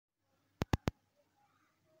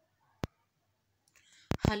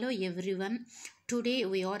Hello everyone. Today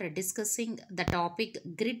we are discussing the topic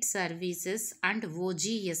grid services and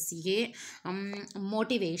OGSA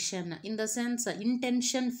motivation, in the sense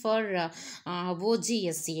intention for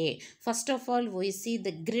OGSA. First of all, we see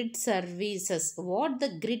the grid services. What the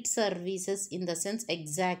grid services, in the sense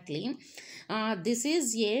exactly? This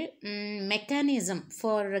is a mechanism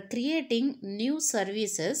for creating new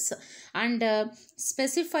services and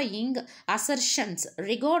specifying assertions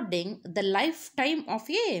regarding the lifetime of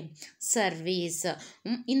a service.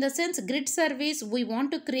 In the sense, grid service, we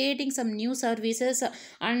want to creating some new services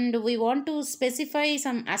and we want to specify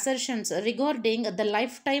some assertions regarding the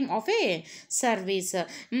lifetime of a service.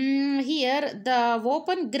 Here the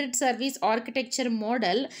open grid service architecture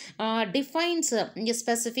model defines a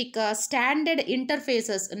specific standard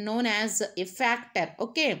interfaces known as a factor.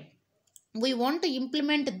 Okay, we want to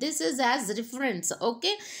implement this is as reference.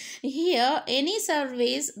 Okay, here any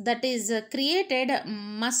service that is created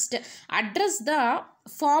must address the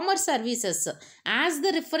former services as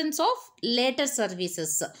the reference of later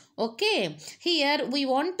services. Okay, here we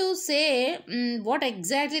want to say what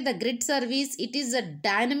exactly the grid service. It is a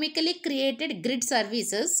dynamically created grid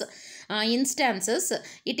services instances.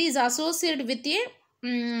 It is associated with a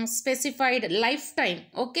specified lifetime.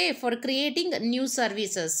 Okay, for creating new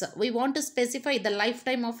services we want to specify the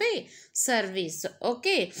lifetime of a service.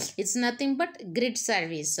 Okay, it's nothing but grid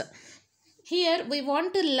service. Here we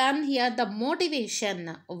want to learn here the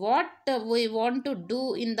motivation, what we want to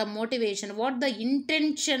do in the motivation, what the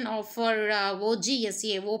intention of our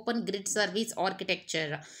OGSA, open grid service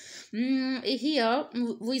architecture. Here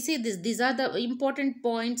we see these are the important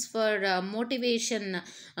points for motivation,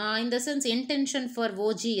 in the sense intention for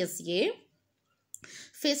OGSA.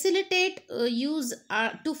 Facilitate use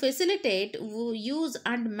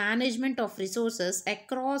and management of resources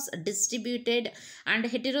across distributed and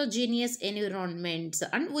heterogeneous environments,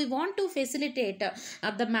 and we want to facilitate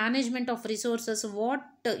the management of resources, what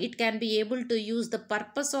it can be able to use. The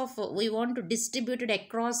purpose of we want to distribute it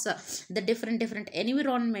across the different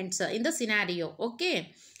environments in the scenario.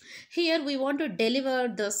 Okay, here we want to deliver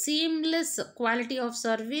the seamless quality of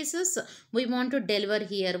services. We want to deliver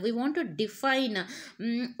here. We want to define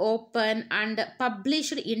open and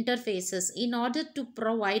published interfaces in order to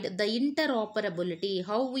provide the interoperability.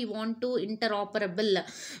 How we want to interoperable,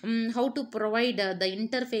 how to provide the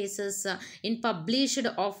interfaces in published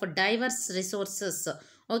of diverse resources.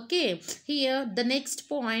 Okay, here the next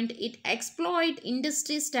point, it exploit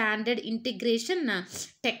industry standard integration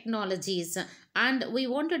technologies, and we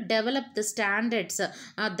want to develop the standards that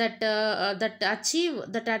achieve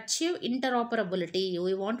interoperability.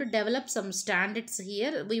 We want to develop some standards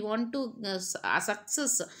here. We want to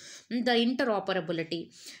success the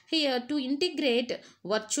interoperability here to integrate,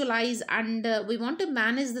 virtualize, and we want to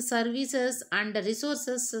manage the services and the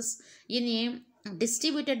resources in a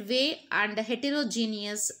distributed way and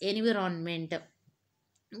heterogeneous environment.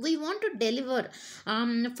 We want to deliver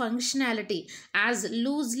functionality as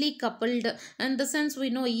loosely coupled, in the sense we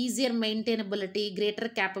know easier maintainability, greater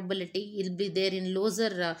capability will be there in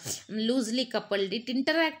loosely coupled. It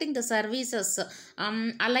interacting the services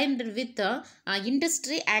aligned with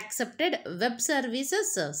industry accepted web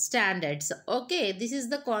services standards. Okay, this is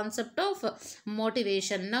the concept of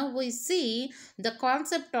motivation. Now we see the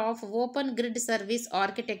concept of open grid service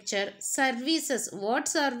architecture. Services, what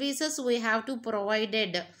services we have to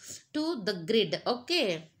provided to the grid.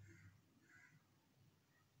 Okay,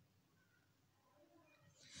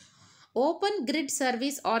 open grid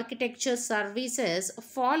service architecture services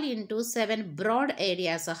fall into 7 broad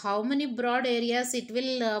areas. How many broad areas it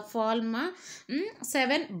will fall?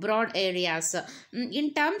 7 broad areas.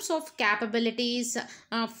 In terms of capabilities,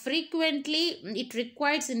 frequently it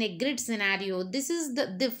requires in a grid scenario. This is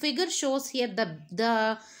the figure shows here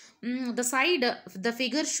the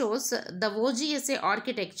figure shows the OGSA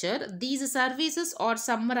architecture. These services are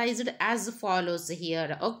summarized as follows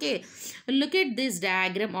here. Okay, look at this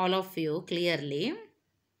diagram, all of you, clearly.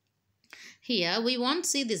 Here we want to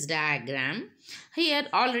see this diagram. Here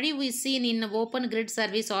already we seen in open grid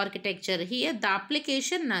service architecture, here the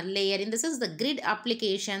application layer, in the sense the grid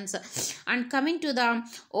applications, and coming to the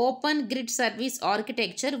open grid service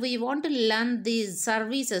architecture, we want to learn these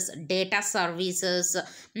services: data services,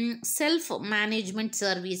 self-management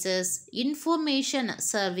services, information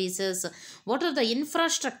services, what are the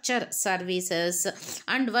infrastructure services,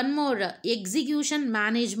 and one more, execution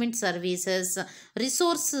management services,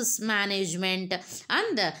 resources management,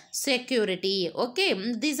 and security. Okay,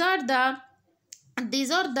 these are the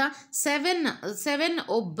seven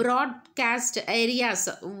broadcast areas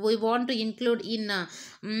we want to include in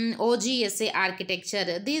OGSA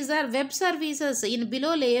architecture. These are web services. In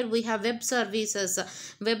below layer we have web services,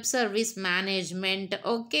 web service management,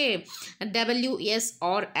 okay,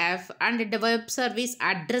 WSRF, and the web service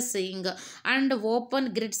addressing, and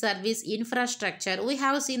open grid service infrastructure. We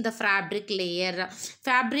have seen the fabric layer.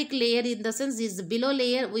 Fabric layer in the sense is below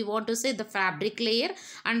layer we want to say the fabric layer,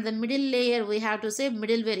 and the middle layer we have to say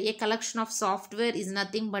middleware. A collection of software is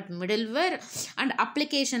nothing but middleware. And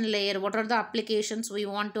application layer, what are the applications we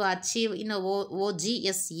want to achieve in a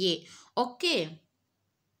OGSA, okay.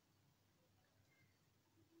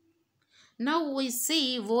 Now we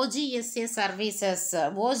see OGSA services.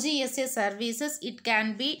 OGSA services, it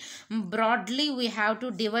can be broadly we have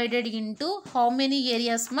to divide it into how many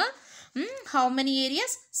areas, ma? How many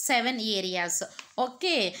areas? 7 areas.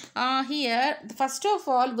 Okay. Here first of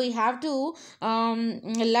all we have to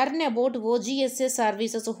learn about OGSA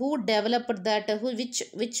services. Who developed that?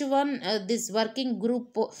 Which one this working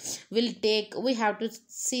group will take? We have to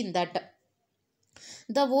see that.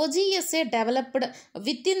 The OGSA developed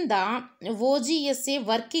within the OGSA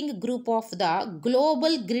working group of the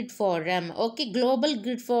Global Grid Forum. Okay, Global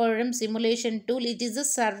Grid Forum simulation tool. It is a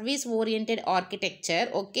service oriented architecture.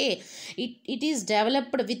 Okay, it is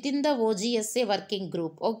developed within the OGSA working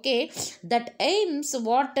group. Okay, that aims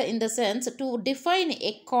what in the sense to define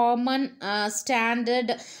a common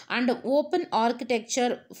standard and open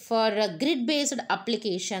architecture for grid based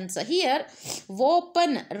applications. Here,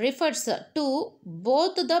 open refers to both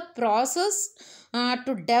the process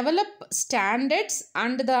to develop standards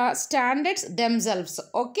and the standards themselves.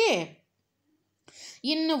 Okay,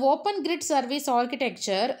 in open grid service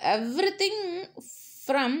architecture, everything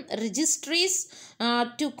from registries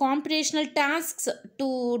to computational tasks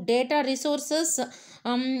to data resources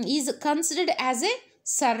is considered as a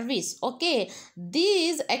service. Okay,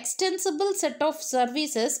 these extensible set of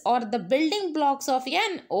services are the building blocks of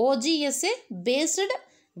an OGSA based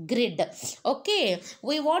grid. Okay,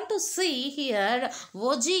 we want to see here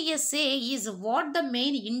OGSA is what the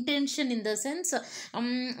main intention in the sense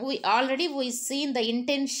we seen the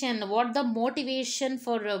intention, what the motivation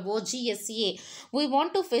for OGSA. We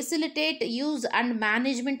want to facilitate use and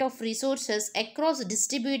management of resources across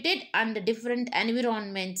distributed and different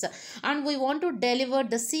environments, and we want to deliver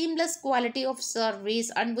the seamless quality of service,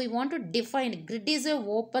 and we want to define grid is a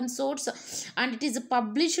open source and it is a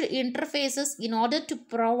published interfaces in order to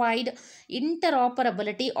provide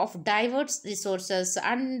interoperability of diverse resources,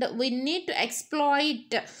 and we need to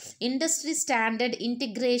exploit industry standard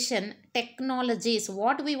integration technologies.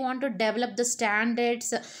 What we want to develop the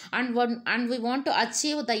standards, and we want to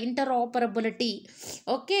achieve the interoperability.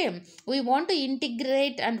 Okay, we want to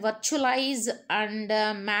integrate and virtualize and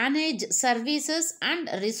manage services and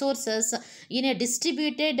resources in a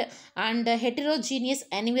distributed and heterogeneous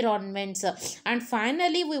environments, and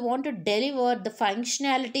finally we want to deliver the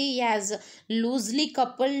functionality as loosely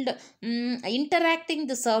coupled interacting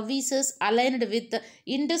the services aligned with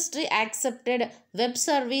industry accepted web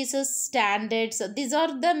services standards. These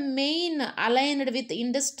are the main aligned with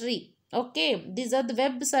industry. Okay, these are the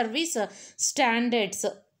web service standards.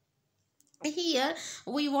 Here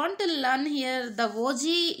we want to learn here the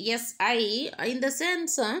OGSI in the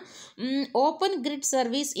sense open grid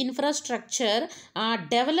service infrastructure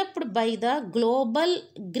developed by the Global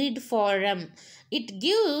Grid Forum. It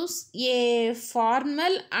gives a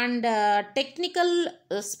formal and technical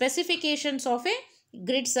specifications of a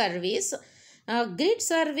grid service. Grid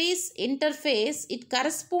service interface, it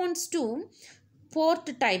corresponds to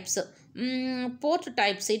port types. What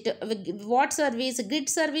service? Grid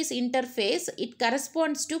service interface, it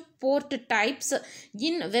corresponds to port types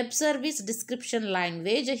in web service description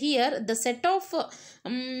language. Here the set of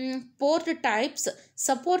port types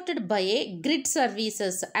supported by a grid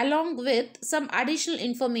services along with some additional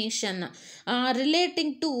information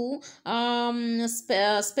relating to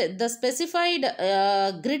the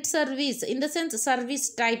specified grid service, in the sense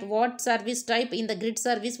service type. What service type in the grid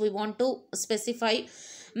service we want to specify.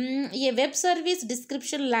 A web service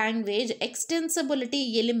description language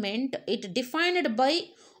extensibility element, it defined by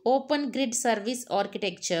open grid service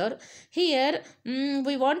architecture. Here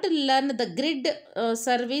we want to learn the grid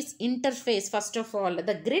service interface. First of all,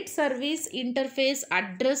 the grid service interface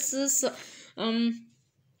addresses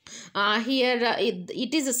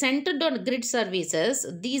it is centered on grid services.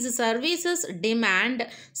 These services demand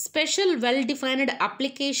special well-defined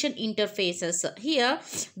application interfaces. Here,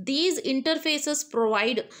 these interfaces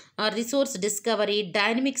provide resource discovery,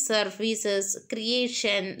 dynamic services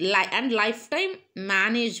creation, and lifetime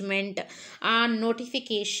management,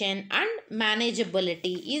 notification and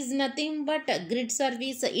manageability. Is nothing but grid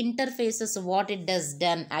service interfaces what it does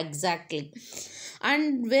done exactly.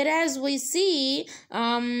 And whereas we see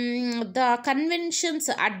the conventions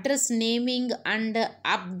address naming and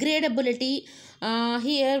upgradability,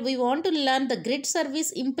 here we want to learn the grid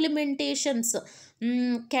service implementations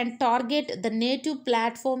can target the native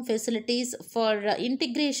platform facilities for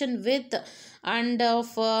integration with and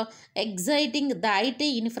of exciting the IT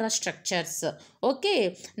infrastructures.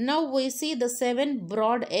 Okay, now we see the 7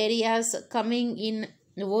 broad areas coming in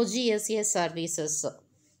OGSA services.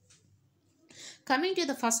 Coming to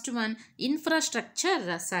the first one,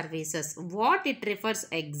 infrastructure services. What it refers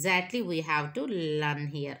exactly, we have to learn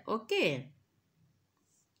here. Okay.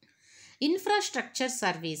 Infrastructure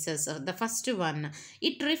services, the first one,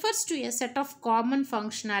 it refers to a set of common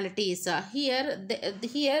functionalities. Here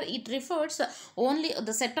it refers only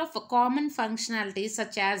the set of common functionalities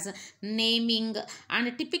such as naming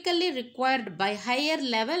and typically required by higher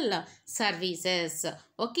level services.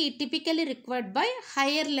 Okay, typically required by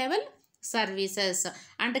higher level services.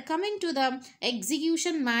 And coming to the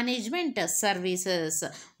execution management services,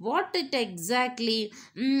 what it exactly,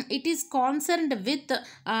 it is concerned with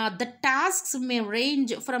the tasks may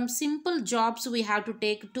range from simple jobs we have to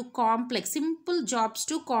take to complex simple jobs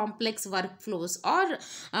to complex workflows or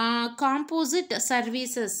composite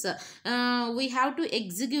services we have to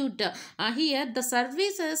execute. Here the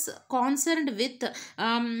services concerned with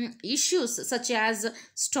issues such as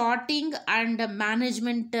starting and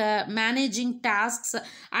managing tasks,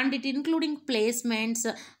 and it including placements,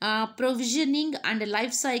 provisioning and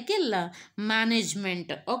life cycle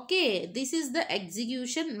management. Okay, this is the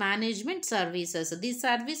execution management services. This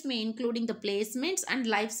service may including the placements and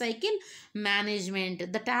life cycle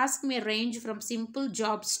management. The task may range from simple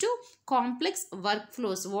jobs to complex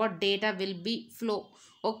workflows. What data will be flow.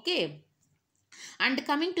 Okay. And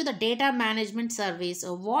coming to the data management service,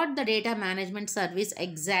 what the data management service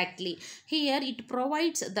exactly, here it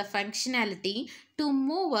provides the functionality to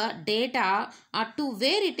move data to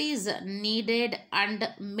where it is needed and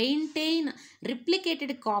maintain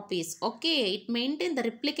replicated copies. Okay, it maintain the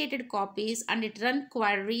replicated copies and it run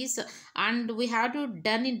queries, and we have to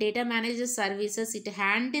done in data manager services. It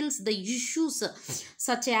handles the issues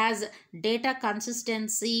such as data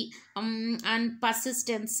consistency and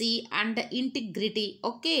persistency and integrity.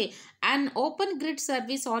 Okay, an open grid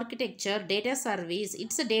service architecture data service,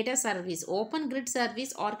 it's a data service. Open grid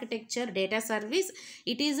service architecture data service,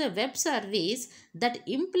 it is a web service that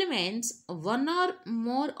implements one or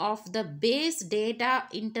more of the base data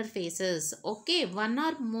interfaces. Okay, one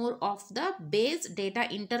or more of the base data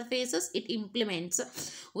interfaces it implements.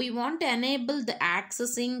 We want to enable the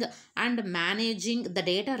accessing and managing the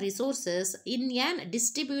data resources in a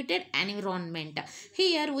distributed environment.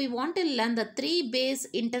 Here we want to learn the 3 base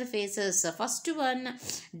interfaces. First one,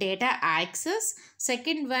 data access.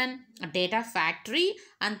 Second one, data factory.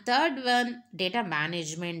 And third one, data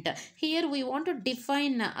management. Here we want to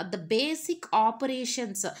define the basic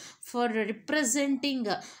operations for representing,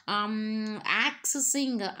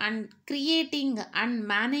 accessing and creating and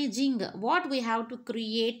managing. What we have to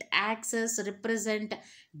create, access, represent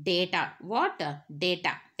data. What?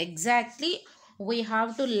 Data. Exactly. We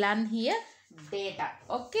have to learn here data.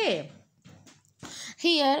 Okay.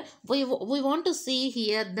 Here we want to see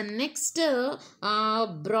here the next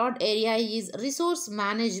broad area is resource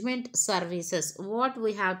management services. What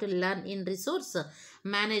we have to learn in resource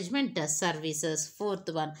management services. Fourth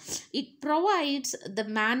one, it provides the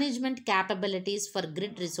management capabilities for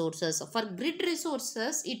grid resources. For grid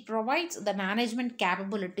resources, it provides the management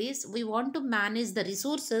capabilities. We want to manage the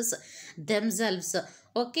resources themselves.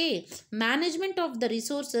 Okay, management of the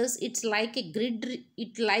resources, it's like a grid,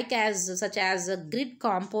 it like as such as grid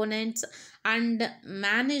components, and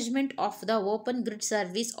management of the open grid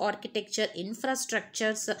service architecture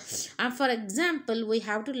infrastructures. And for example, we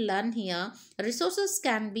have to learn here resources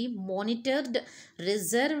can be monitored,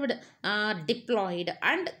 reserved, deployed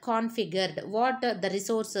and configured. What the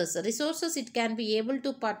resources, it can be able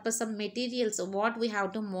to purpose some materials what we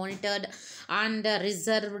have to monitored and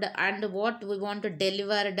reserved, and what we want to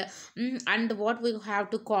delivered, and what we have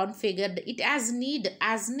to configured it as need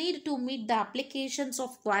to meet the applications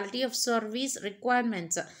of quality of service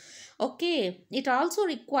requirements. Okay, it also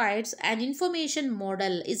requires an information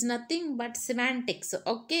model is nothing but semantics.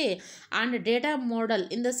 Okay, and data model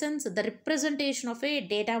in the sense the representation of a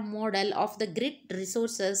data model of the grid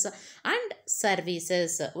resources and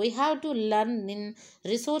services. We have to learn in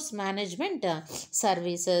resource management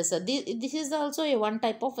services. This is also a one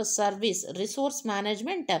type of a service, resource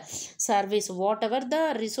management service. Whatever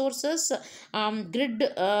the resources, grid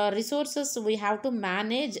resources we have to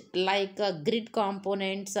manage, like grid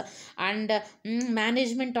components and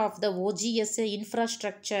management of the OGSA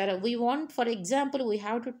infrastructure. We want, for example, we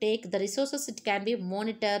have to take the resources, it can be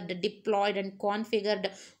monitored, deployed and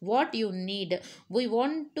configured what you need. We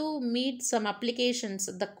want to meet some applications,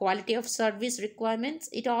 the quality of service requirements.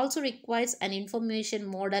 It also requires an information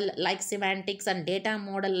model like semantics and data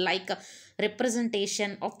model like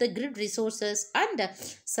representation of the grid resources and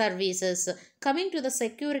services. Coming to the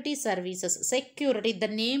security services, security, the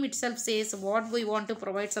name itself says what we want to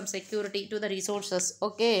provide some security to the resources.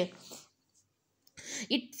 Okay,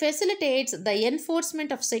 it facilitates the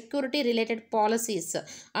enforcement of security related policies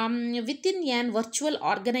within a virtual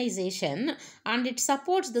organization, and it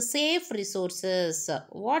supports the safe resources.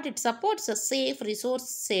 What it supports? A safe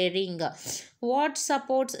resource sharing. What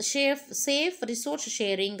supports safe resource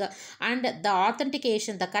sharing and the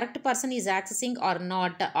authentication, the correct person is accessing or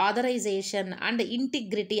not, authorization and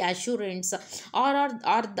integrity assurance are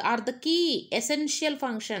the key essential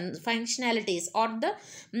functionalities or the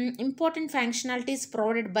important functionalities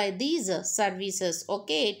provided by these services,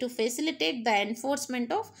 okay, to facilitate the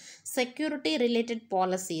enforcement of security related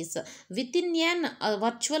policies within a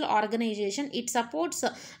virtual organization. It supports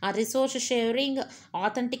resource sharing,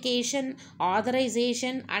 authentication,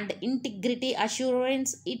 authorization and integrity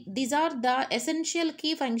assurance. These are the essential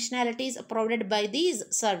key functionalities provided by these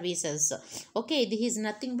services. Okay, this is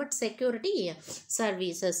nothing but security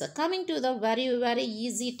services. Coming to the very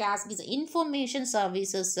easy task is information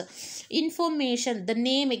services. Information, the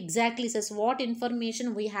name exactly says what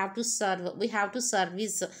information we have to serve, we have to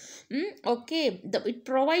service. Okay, it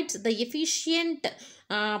provides the efficient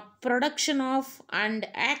production of and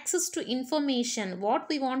access to information. What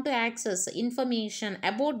we want to access information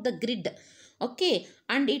about the grid, okay,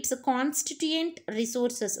 and its constituent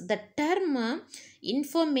resources. The term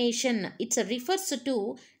information, it refers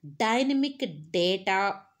to dynamic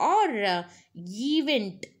data or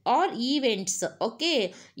event or events.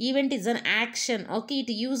 Okay, event is an action. Okay, it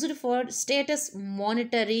used for status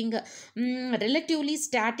monitoring. Relatively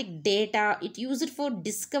static data, it used for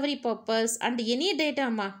discovery purpose and any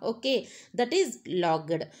data okay, that is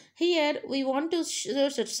logged. Here we want to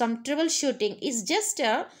some troubleshooting. Is just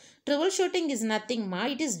a troubleshooting is nothing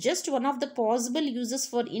it is just one of the possible uses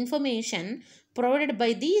for information provided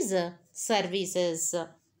by these services.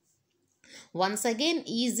 Once again,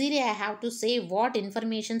 easily I have to say what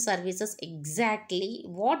information services exactly,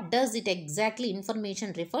 what does it exactly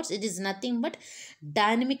information refers. It is nothing but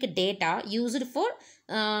dynamic data used for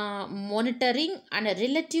monitoring and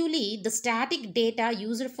relatively the static data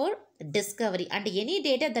used for discovery and any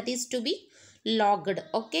data that is to be logged.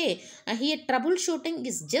 Okay, here troubleshooting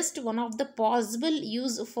is just one of the possible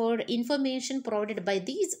use for information provided by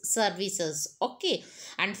these services. Okay,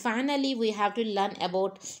 and finally we have to learn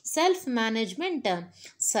about self management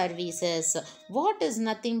services. What is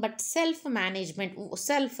nothing but self management?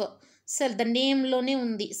 The name lone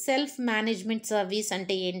undi self management service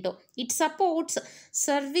ante ento. It supports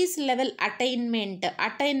service level attainment.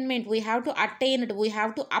 We have to attain it, we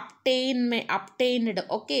have to obtain it.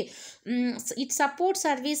 Okay, so it supports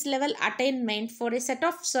service level attainment for a set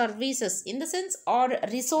of services in the sense or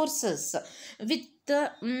resources with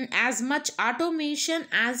as much automation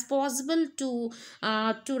as possible to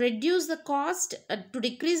reduce the cost, to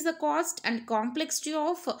decrease the cost and complexity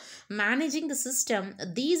of managing the system.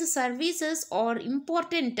 These services are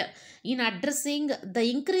important in addressing the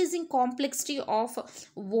increasing complexity of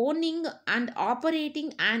owning and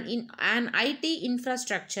operating an IT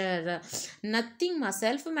infrastructure. Nothing but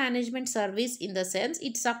self-management service in the sense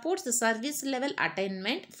it supports the service level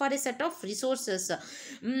attainment for a set of resources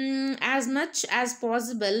as much as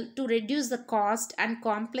possible to reduce the cost and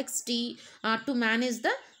complexity to manage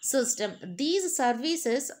the system. These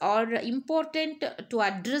services are important to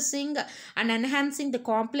addressing and enhancing the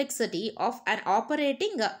complexity of an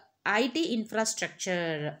operating IT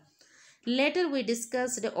infrastructure. Later we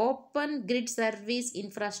discussed open grid service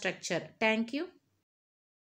infrastructure. Thank you.